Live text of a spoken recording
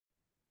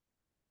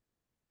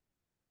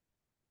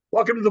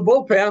Welcome to the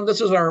bullpen.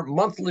 This is our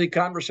monthly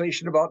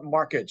conversation about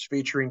markets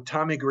featuring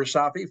Tommy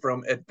Grisafi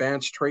from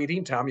Advanced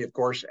Trading. Tommy, of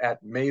course,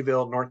 at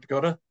Mayville, North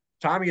Dakota.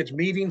 Tommy, it's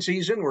meeting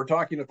season. We're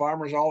talking to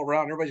farmers all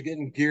around. Everybody's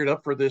getting geared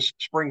up for this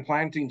spring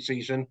planting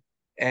season.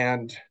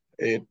 And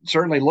it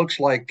certainly looks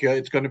like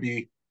it's going to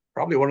be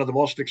probably one of the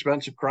most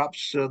expensive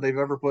crops they've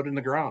ever put in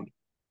the ground.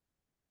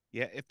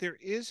 Yeah, if there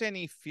is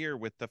any fear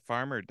with the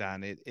farmer,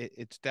 Don,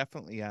 it's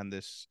definitely on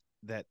this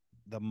that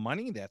the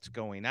money that's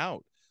going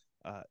out.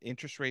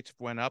 Interest rates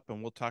went up,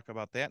 and we'll talk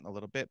about that in a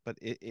little bit. But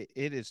it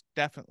is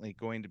definitely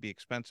going to be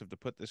expensive to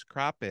put this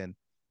crop in,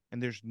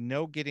 and there's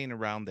no getting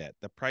around that.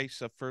 The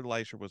price of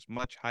fertilizer was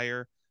much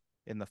higher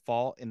in the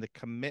fall, and the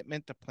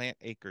commitment to plant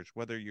acres,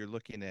 whether you're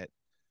looking at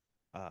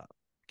uh,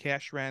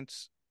 cash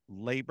rents,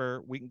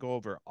 labor. We can go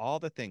over all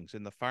the things,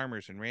 and the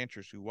farmers and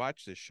ranchers who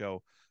watch this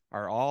show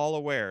are all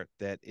aware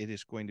that it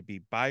is going to be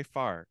by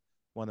far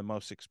one of the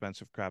most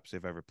expensive crops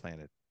they've ever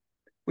planted.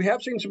 We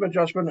have seen some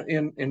adjustment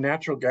in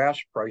natural gas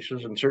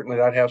prices, and certainly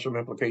that has some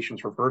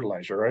implications for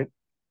fertilizer, right?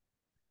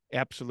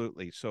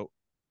 Absolutely. So,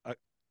 uh,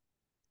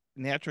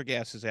 natural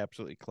gas has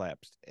absolutely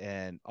collapsed.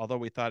 And although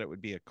we thought it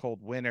would be a cold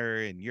winter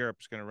and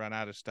Europe's going to run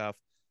out of stuff,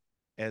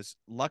 as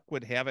luck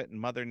would have it, and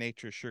Mother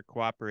Nature sure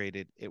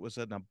cooperated, it was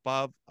an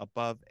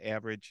above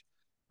average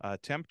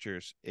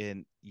temperatures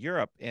in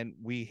Europe, and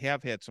we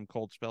have had some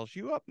cold spells.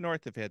 You up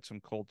north have had some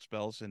cold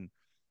spells, and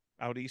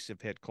out east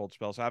have had cold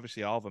spells.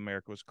 Obviously, all of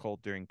America was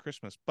cold during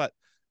Christmas, but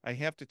I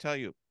have to tell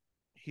you,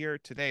 here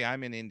today,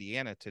 I'm in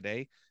Indiana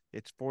today.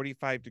 It's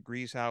 45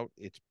 degrees out.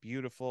 It's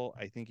beautiful.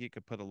 I think you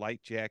could put a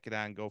light jacket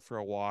on, go for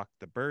a walk.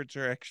 The birds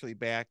are actually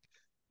back.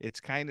 It's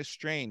kind of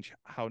strange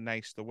how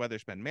nice the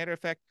weather's been. Matter of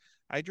fact,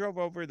 I drove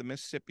over the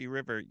Mississippi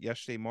River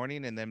yesterday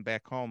morning and then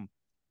back home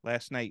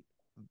last night.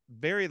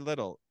 Very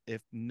little,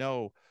 if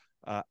no,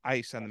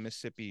 ice on the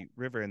Mississippi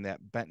River in that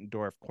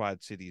Bettendorf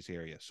Quad Cities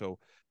area. So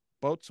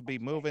boats will be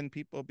moving,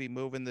 people will be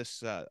moving. This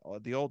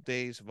the old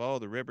days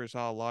of the river's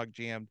all log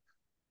jammed.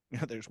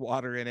 There's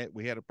water in it.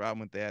 We had a problem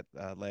with that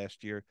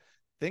last year.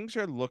 Things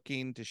are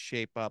looking to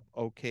shape up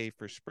okay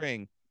for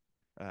spring.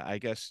 I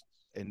guess,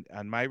 and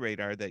on my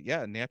radar, that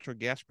yeah, natural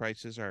gas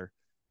prices are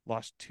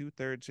lost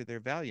 2/3 of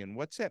their value. And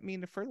what's that mean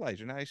to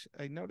fertilizer? And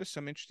I noticed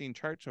some interesting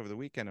charts over the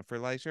weekend of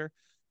fertilizer,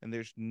 and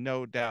there's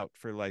no doubt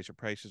fertilizer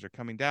prices are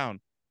coming down,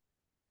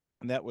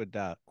 and that would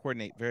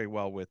coordinate very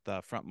well with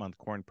front month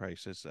corn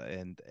prices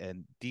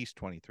and Dees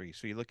 23.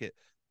 So you look at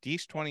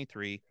Dees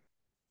 23,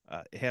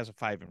 it has a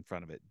 5 in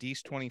front of it.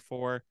 Dees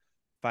 24,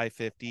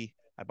 550.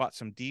 I bought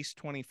some Dees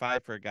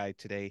 25 for a guy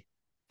today,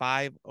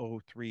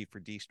 503 for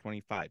Dees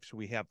 25. So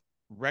we have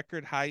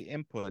record high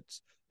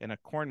inputs in a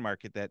corn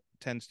market that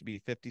tends to be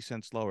 50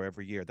 cents lower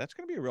every year. That's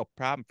going to be a real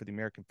problem for the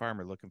American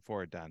farmer looking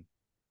forward, Don.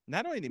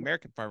 Not only the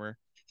American farmer,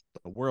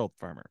 but the world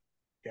farmer.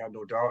 Yeah,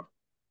 no doubt.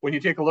 When you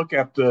take a look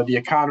at the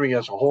economy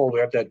as a whole, we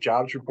had that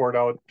jobs report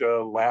out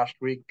last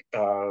week.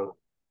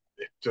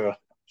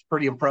 It's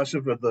pretty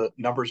impressive with the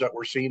numbers that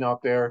we're seeing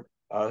out there.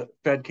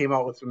 Fed came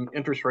out with some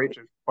interest rates,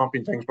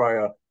 bumping things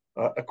by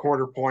a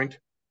quarter point.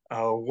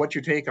 What's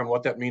your take on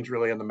what that means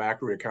really in the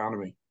macro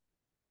economy?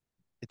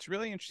 It's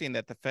really interesting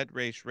that the Fed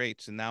raised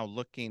rates, and now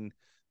looking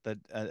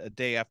a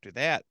day after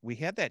that, we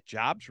had that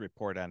jobs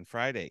report on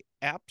Friday,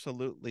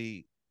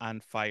 absolutely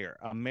on fire.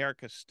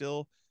 America's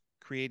still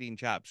creating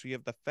jobs. So you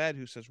have the Fed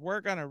who says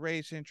we're going to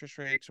raise interest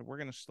rates and we're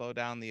going to slow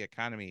down the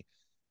economy.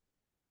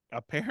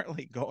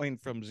 Apparently, going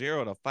from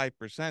 0 to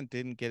 5%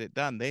 didn't get it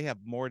done. They have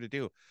more to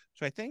do.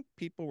 So I think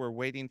people were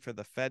waiting for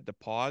the Fed to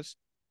pause.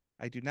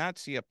 I do not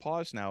see a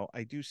pause now.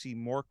 I do see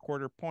more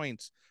quarter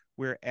points.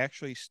 We're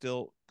actually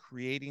still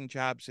creating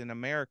jobs in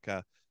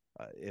America.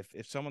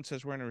 If someone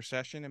says we're in a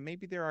recession, and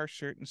maybe there are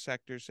certain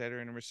sectors that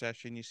are in a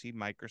recession, you see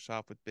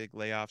Microsoft with big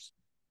layoffs.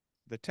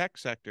 The tech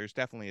sector is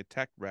definitely a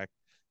tech wreck.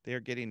 They're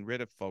getting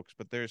rid of folks,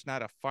 but there's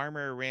not a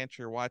farmer or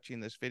rancher watching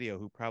this video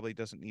who probably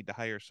doesn't need to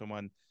hire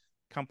someone.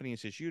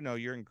 Companies, as you know,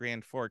 you're in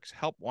Grand Forks,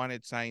 help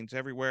wanted signs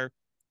everywhere,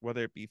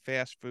 whether it be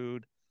fast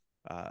food,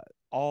 uh,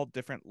 all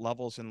different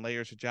levels and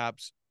layers of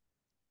jobs.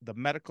 The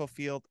medical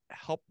field,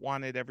 help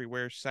wanted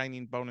everywhere,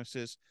 signing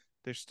bonuses.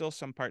 There's still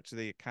some parts of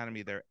the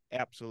economy that are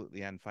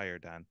absolutely on fire,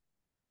 Don.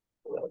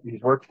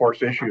 These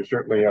workforce issues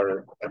certainly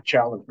are a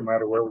challenge no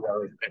matter where we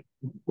are.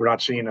 We're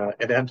not seeing an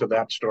end to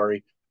that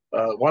story.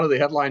 One of the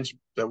headlines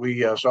that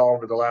we saw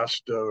over the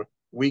last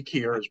week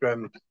here has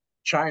been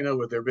China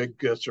with their big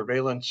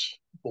surveillance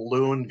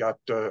balloon got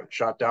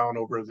shot down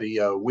over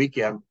the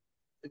weekend.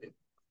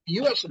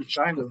 U.S. and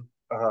China,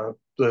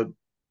 the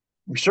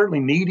we certainly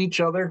need each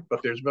other,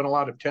 but there's been a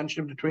lot of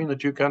tension between the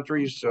two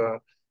countries.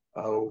 Do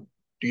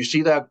you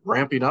see that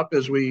ramping up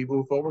as we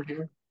move forward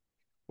here?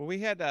 Well, we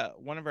had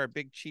one of our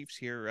big chiefs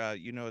here.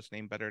 You know his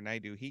name better than I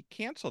do. He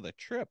canceled a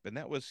trip, and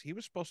he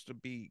was supposed to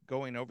be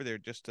going over there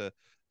just to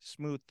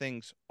smooth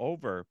things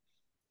over,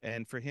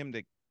 and for him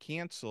to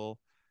cancel,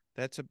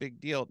 that's a big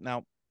deal.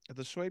 Now,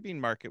 the soybean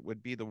market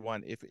would be the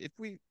one. If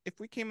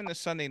we came in this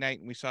Sunday night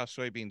and we saw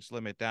soybeans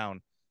limit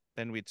down,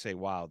 then we'd say,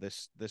 wow,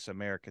 this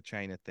America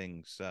China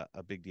thing's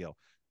a big deal.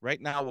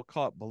 Right now, we'll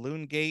call it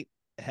Balloon Gate.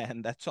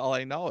 And that's all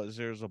I know is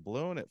there's a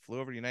balloon. It flew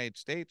over the United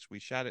States. We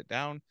shot it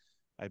down.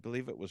 I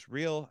believe it was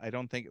real. I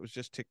don't think it was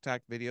just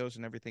TikTok videos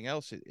and everything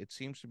else. It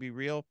seems to be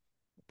real.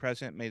 The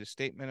president made a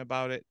statement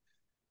about it.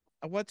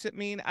 What's it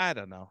mean? I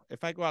don't know.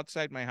 If I go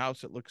outside my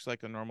house, it looks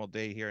like a normal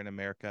day here in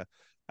America.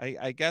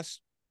 I guess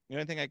the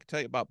only thing I can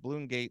tell you about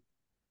Balloon Gate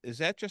is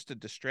that just a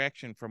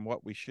distraction from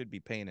what we should be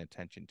paying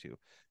attention to?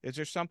 Is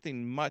there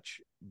something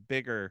much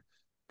bigger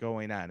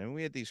going on? And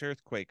we had these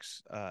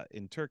earthquakes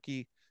in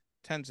Turkey.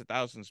 Tens of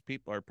thousands of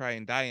people are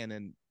probably dying,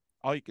 and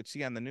all you could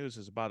see on the news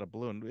is about a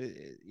balloon.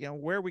 You know,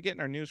 where are we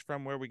getting our news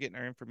from? Where are we getting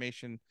our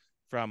information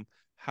from?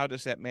 How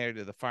does that matter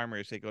to the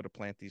farmers as they go to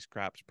plant these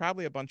crops?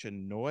 Probably a bunch of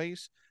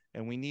noise,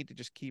 and we need to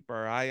just keep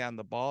our eye on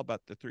the ball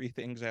about the three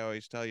things I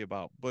always tell you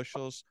about: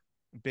 bushels,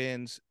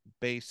 bins,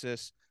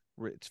 basis.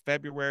 It's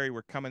February.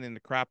 We're coming into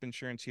crop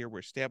insurance here. We're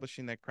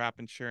establishing that crop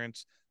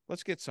insurance.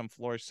 Let's get some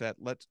floor set.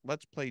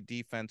 Let's play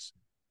defense.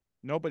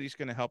 Nobody's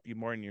going to help you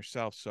more than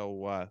yourself.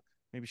 So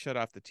maybe shut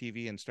off the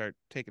TV and start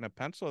taking a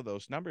pencil of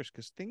those numbers,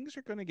 because things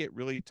are going to get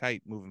really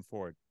tight moving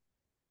forward.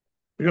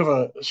 We have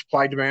a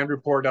supply demand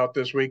report out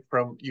this week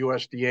from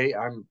USDA.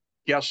 I'm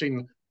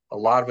guessing a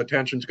lot of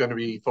attention is going to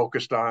be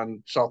focused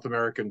on South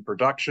American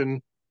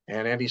production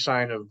and any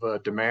sign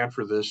of demand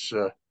for this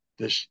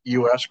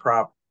U.S.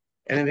 crop.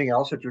 Anything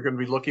else that you're going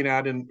to be looking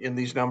at in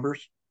these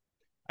numbers?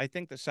 I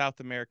think the South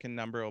American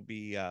number will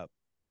be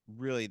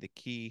really the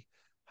key.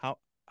 How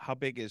how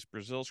big is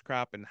Brazil's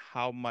crop, and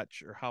how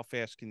much or how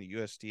fast can the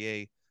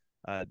USDA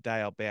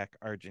dial back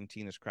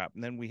Argentina's crop?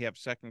 And then we have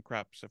second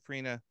crop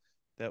safrina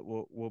that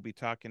we'll be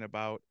talking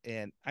about.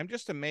 And I'm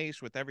just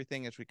amazed with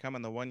everything as we come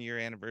on the 1 year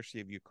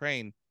anniversary of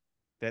Ukraine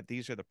that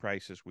these are the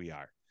prices we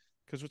are.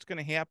 Because what's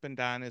going to happen,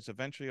 Don, is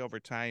eventually over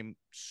time,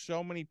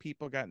 so many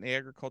people got into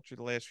agriculture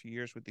the last few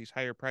years with these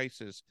higher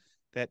prices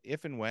that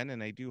if and when,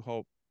 and I do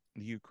hope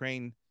the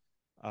Ukraine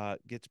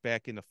gets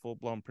back into full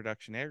blown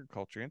production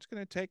agriculture, and it's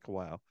going to take a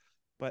while,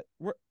 but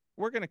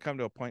we're going to come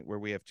to a point where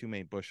we have too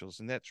many bushels,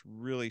 and that's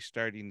really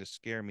starting to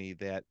scare me.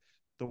 That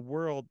the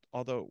world,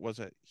 although it was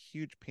a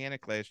huge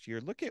panic last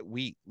year, look at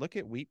wheat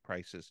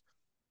prices,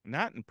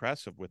 not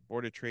impressive with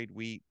Board of Trade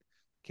wheat,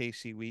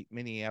 KC wheat,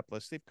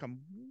 Minneapolis. They've come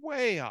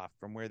way off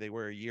from where they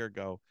were a year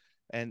ago,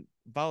 and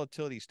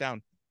volatility's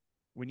down.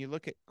 When you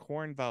look at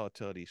corn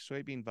volatility,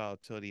 soybean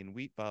volatility, and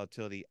wheat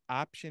volatility,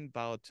 option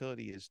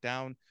volatility is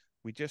down.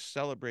 We just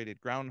celebrated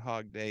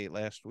Groundhog Day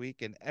last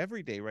week, and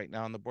every day right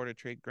now on the Board of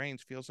Trade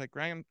grains feels like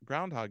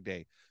Groundhog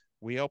Day.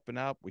 We open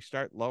up, we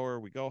start lower,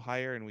 we go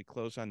higher, and we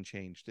close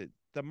unchanged.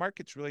 The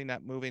market's really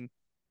not moving,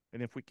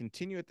 and if we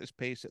continue at this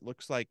pace, it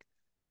looks like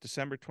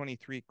December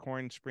 23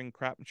 corn spring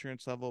crop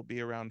insurance level will be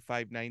around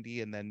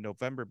 590, and then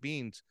November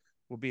beans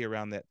will be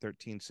around that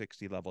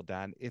 1360 level,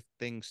 Don, if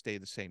things stay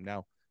the same.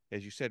 Now,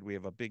 as you said, we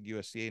have a big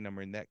USDA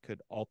number, and that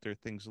could alter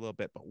things a little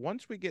bit. But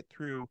once we get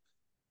through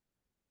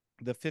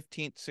the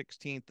 15th,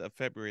 16th of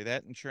February,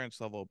 that insurance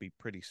level will be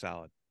pretty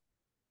solid.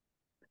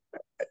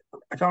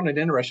 I found it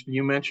interesting.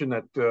 You mentioned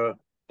that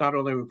not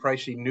only are we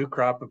pricing new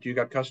crop, but you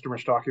got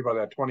customers talking about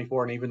that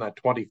 24 and even that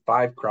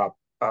 25 crop.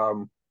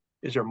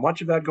 Is there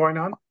much of that going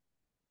on?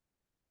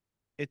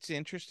 It's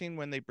interesting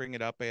when they bring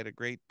it up. I had a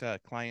great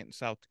client in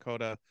South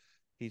Dakota.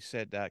 He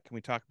said, can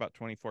we talk about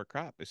 24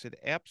 crop? I said,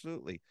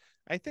 absolutely.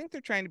 I think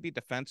they're trying to be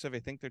defensive. I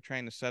think they're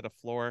trying to set a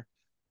floor.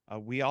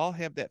 We all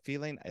have that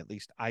feeling, at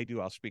least I do,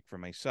 I'll speak for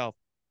myself,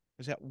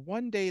 is that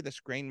one day this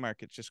grain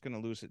market's just going to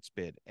lose its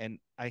bid. And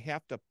I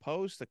have to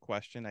pose the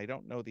question, I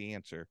don't know the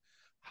answer.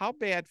 How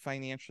bad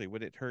financially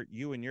would it hurt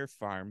you and your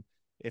farm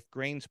if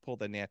grains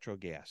pulled a natural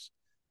gas?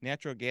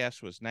 Natural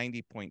gas was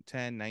 90.10,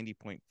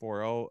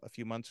 90.40 a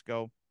few months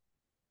ago.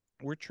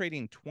 We're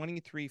trading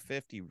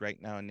 23.50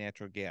 right now in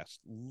natural gas.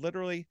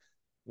 Literally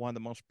one of the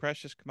most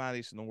precious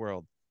commodities in the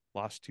world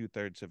lost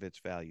 2/3 of its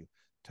value.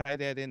 Tie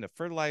that into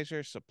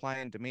fertilizer, supply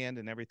and demand,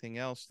 and everything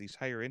else, these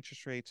higher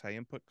interest rates, high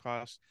input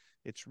costs,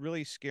 it's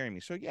really scaring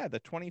me. So yeah, the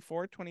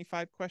 24,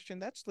 25 question,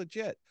 that's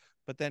legit.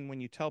 But then when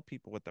you tell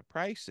people what the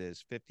price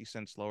is, 50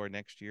 cents lower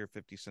next year,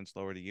 50 cents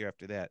lower the year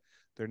after that,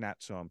 they're not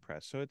so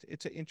impressed. So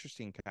it's an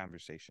interesting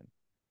conversation.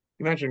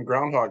 You mentioned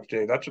Groundhog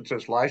Day. That's what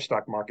this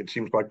livestock market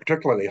seems like,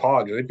 particularly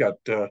hogs. They've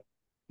got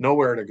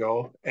nowhere to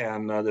go.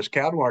 And this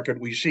cattle market,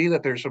 we see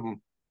that there's some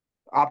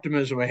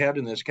optimism ahead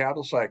in this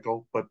cattle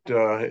cycle, but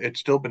it's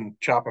still been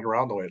chopping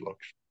around the way it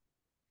looks.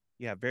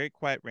 Yeah, very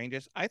quiet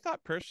ranges. I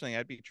thought personally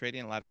I'd be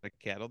trading a lot of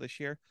cattle this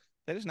year.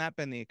 That has not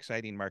been the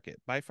exciting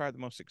market. By far, the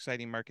most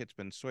exciting market's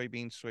been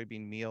soybeans,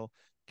 soybean meal,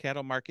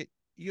 cattle market.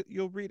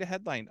 You'll read a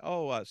headline.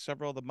 Oh,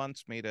 several of the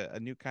months made a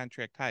new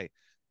contract high.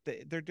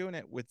 They're doing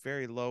it with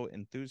very low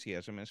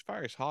enthusiasm. As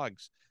far as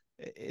hogs,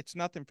 it's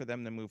nothing for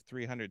them to move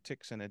 300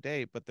 ticks in a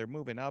day, but they're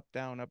moving up,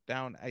 down, up,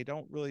 down. I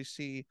don't really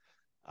see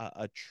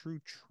a true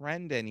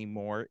trend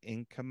anymore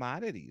in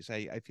commodities.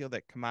 I feel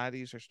that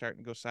commodities are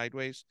starting to go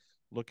sideways.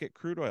 Look at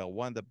crude oil,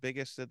 one of the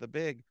biggest of the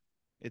big.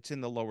 It's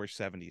in the lower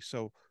 70s.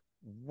 So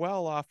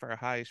well off our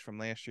highs from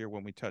last year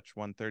when we touched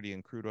 130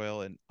 in crude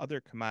oil, and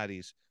other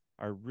commodities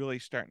are really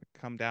starting to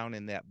come down,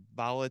 in that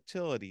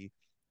volatility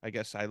I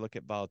guess I look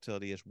at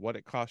volatility as what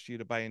it costs you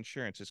to buy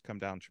insurance has come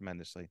down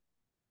tremendously.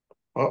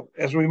 Well,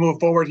 as we move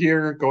forward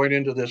here, going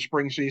into the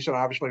spring season,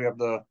 obviously we have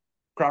the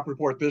crop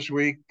report this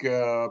week,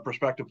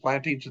 prospective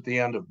plantings at the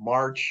end of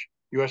March.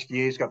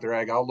 USDA's got their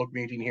Ag Outlook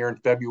meeting here in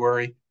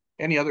February.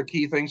 Any other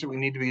key things that we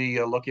need to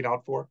be looking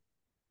out for?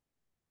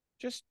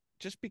 Just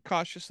be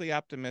cautiously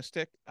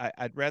optimistic.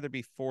 I'd rather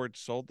be forward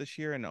sold this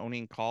year and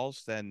owning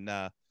calls than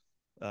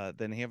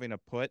having a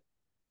put.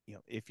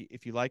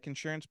 If you like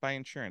insurance, buy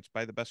insurance.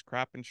 Buy the best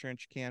crop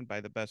insurance you can.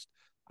 Buy the best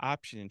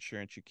option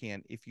insurance you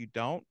can. If you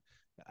don't,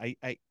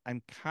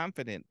 I'm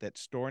confident that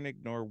store and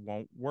ignore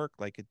won't work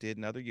like it did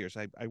in other years.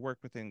 I work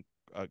with an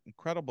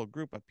incredible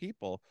group of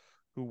people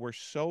who were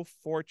so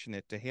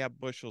fortunate to have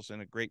bushels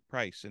and a great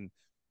price, and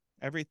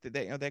everything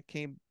that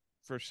came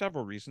for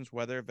several reasons,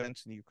 weather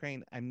events in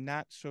Ukraine. I'm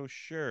not so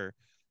sure,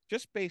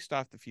 just based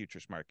off the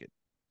futures market.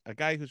 A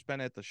guy who's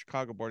been at the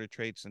Chicago Board of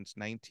Trade since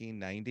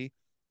 1990,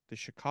 the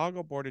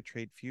Chicago Board of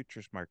Trade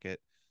futures market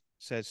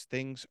says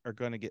things are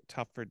going to get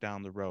tougher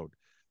down the road.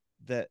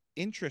 The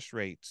interest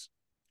rates,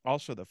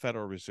 also the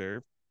Federal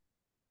Reserve,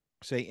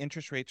 say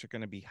interest rates are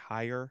going to be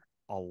higher,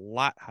 a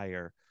lot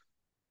higher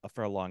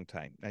for a long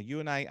time. Now, you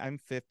and I'm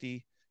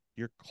 50.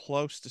 You're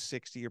close to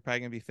 60. You're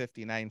probably going to be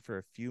 59 for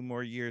a few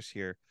more years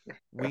here.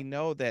 We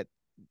know that,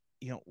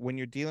 when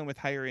you're dealing with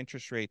higher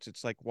interest rates,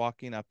 it's like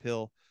walking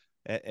uphill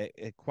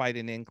at quite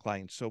an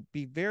incline. So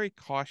be very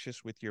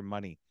cautious with your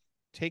money.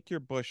 Take your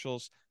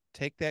bushels,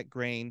 take that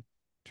grain,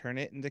 turn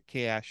it into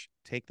cash,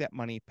 take that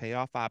money, pay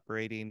off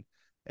operating,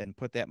 and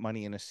put that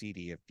money in a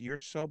CD. If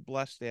you're so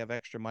blessed to have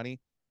extra money,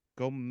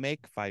 go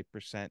make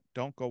 5%.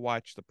 Don't go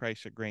watch the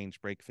price of grains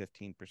break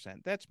 15%.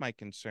 That's my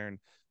concern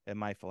and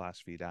my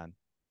philosophy, Don.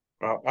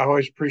 I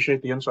always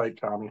appreciate the insight,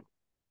 Tommy.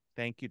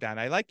 Thank you, Don.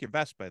 I like your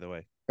vest, by the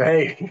way.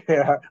 Hey,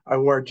 yeah, I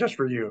wore it just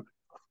for you.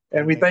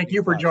 And You we make thank me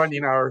you for blush.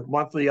 joining our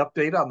monthly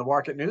update on the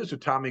market news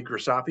with Tommy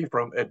Grisafi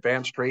from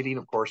Advanced Trading.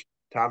 Of course,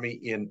 Tommy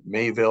in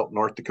Mayville,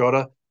 North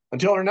Dakota.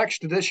 Until our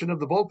next edition of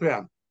the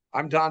Bullpen,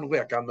 I'm Don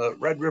Wick on the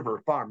Red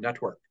River Farm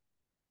Network.